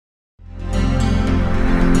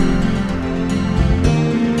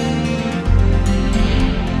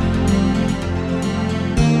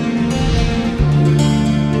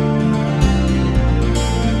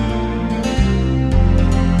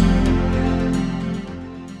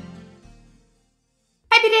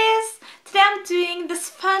I'm doing this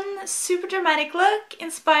fun, super dramatic look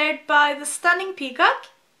inspired by the stunning Peacock.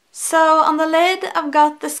 So on the lid I've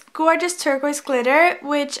got this gorgeous turquoise glitter,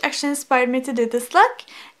 which actually inspired me to do this look.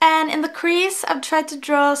 And in the crease I've tried to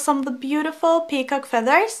draw some of the beautiful peacock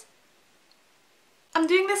feathers. I'm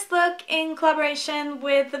doing this look in collaboration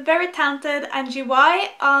with the very talented Angie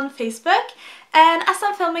on Facebook. And as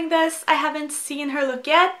I'm filming this, I haven't seen her look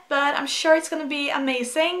yet, but I'm sure it's gonna be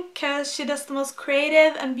amazing because she does the most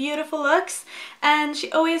creative and beautiful looks, and she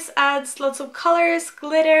always adds lots of colors,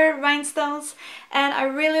 glitter, rhinestones, and I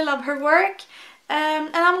really love her work. And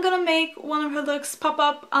I'm gonna make one of her looks pop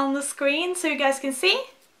up on the screen so you guys can see.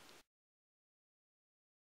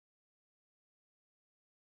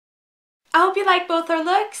 I hope you like both our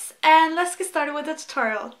looks, and let's get started with the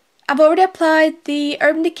tutorial. I've already applied the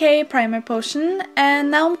Urban Decay primer potion, and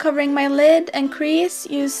now I'm covering my lid and crease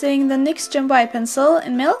using the NYX Jumbo Eye Pencil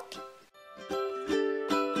in Milk.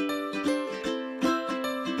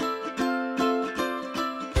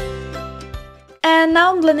 And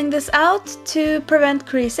now I'm blending this out to prevent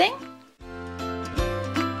creasing.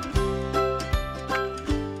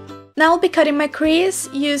 Now I'll be cutting my crease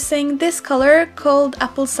using this color called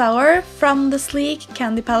Apple Sour from the Sleek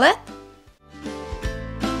Candy Palette.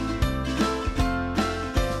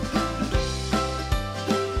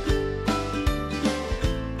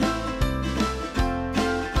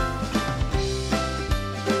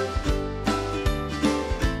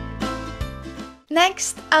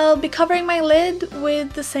 Next, I'll be covering my lid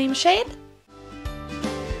with the same shade.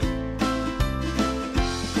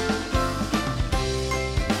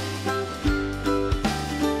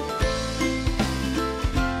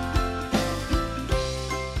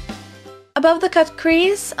 Above the cut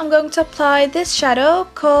crease, I'm going to apply this shadow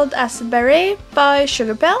called Acid Berry by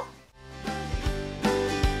Sugar Pill.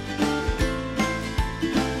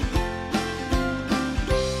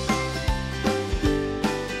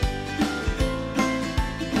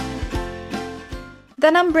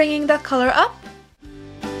 Then I'm bringing that color up.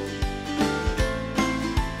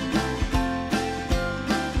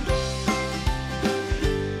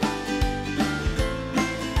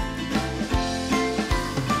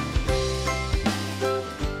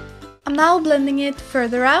 I'm now blending it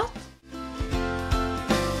further out.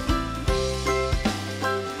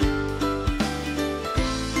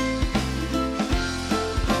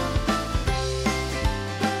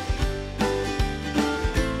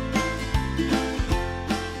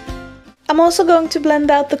 I'm also going to blend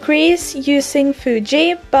out the crease using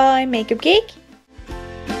Fuji by Makeup Geek.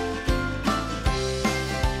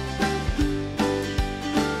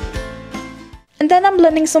 And then I'm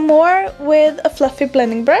blending some more with a fluffy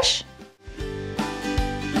blending brush.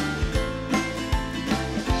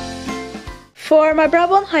 For my brow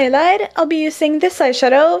bone highlight, I'll be using this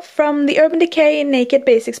eyeshadow from the Urban Decay Naked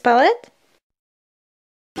Basics palette.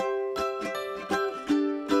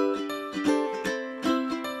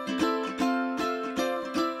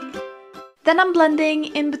 Then I'm blending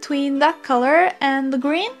in between that color and the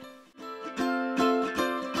green.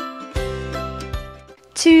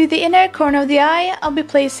 To the inner corner of the eye, I'll be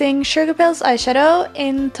placing Sugar Pill's eyeshadow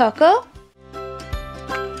in Taco.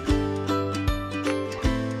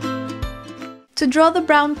 To draw the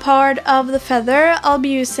brown part of the feather, I'll be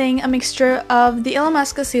using a mixture of the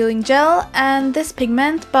Illamasqua Sealing Gel and this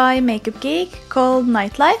pigment by Makeup Geek called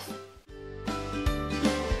Nightlife.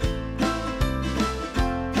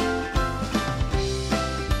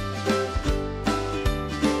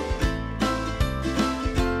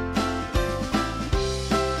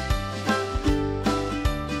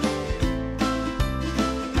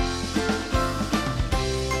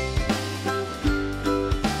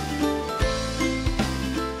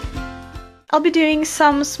 I'll be doing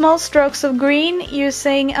some small strokes of green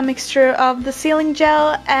using a mixture of the Sealing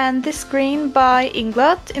Gel and this green by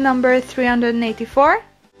Inglot in number 384.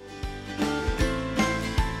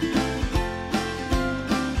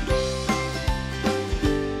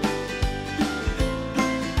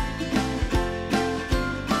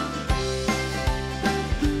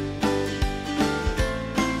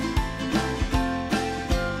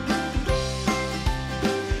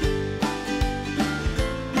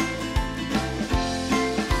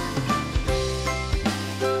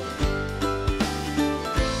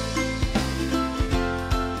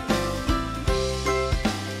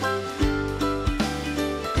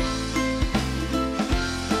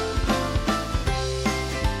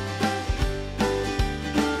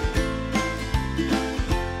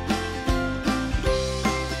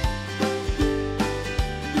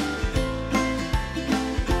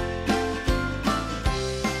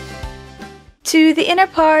 To the inner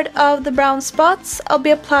part of the brown spots, I'll be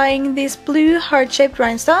applying these blue heart-shaped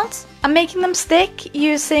rhinestones. I'm making them stick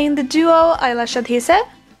using the Duo eyelash adhesive.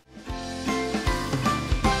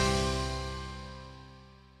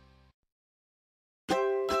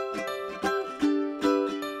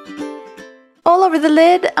 All over the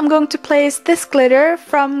lid, I'm going to place this glitter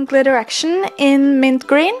from GlitterGirlC in mint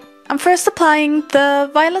green. I'm first applying the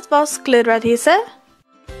Violet Voss glitter adhesive.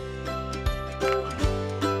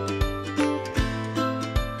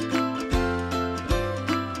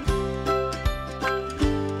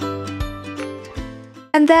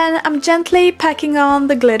 And then I'm gently packing on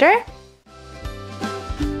the glitter.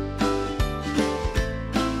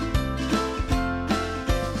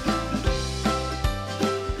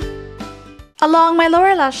 Along my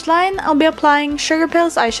lower lash line, I'll be applying Sugar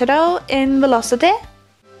Pills eyeshadow in Velocity.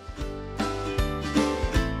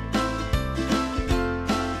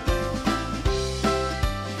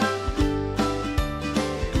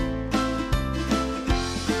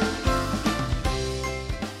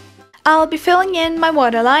 I'll be filling in my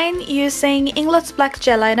waterline using Inglots Black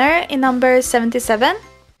Gel Liner in number 77.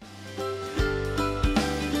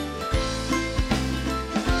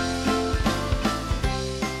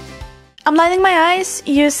 I'm lining my eyes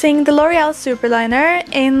using the L'Oreal Super Liner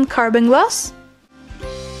in Carbon Gloss.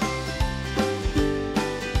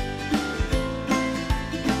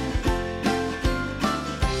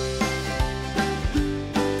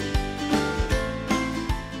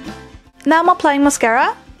 Now I'm applying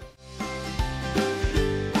mascara.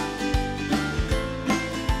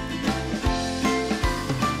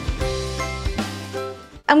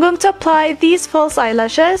 I'm going to apply these false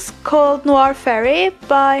eyelashes called Noir Fairy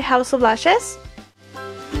by House of Lashes.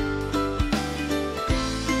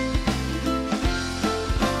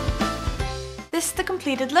 This is the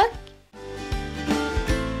completed look.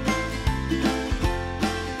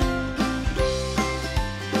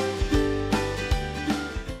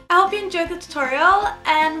 I hope you enjoyed the tutorial,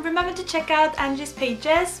 and remember to check out Angie's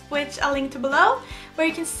pages, which I'll link to below, where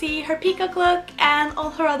you can see her peacock look and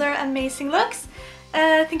all her other amazing looks.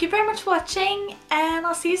 Thank you very much for watching, and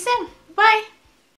I'll see you soon. Bye!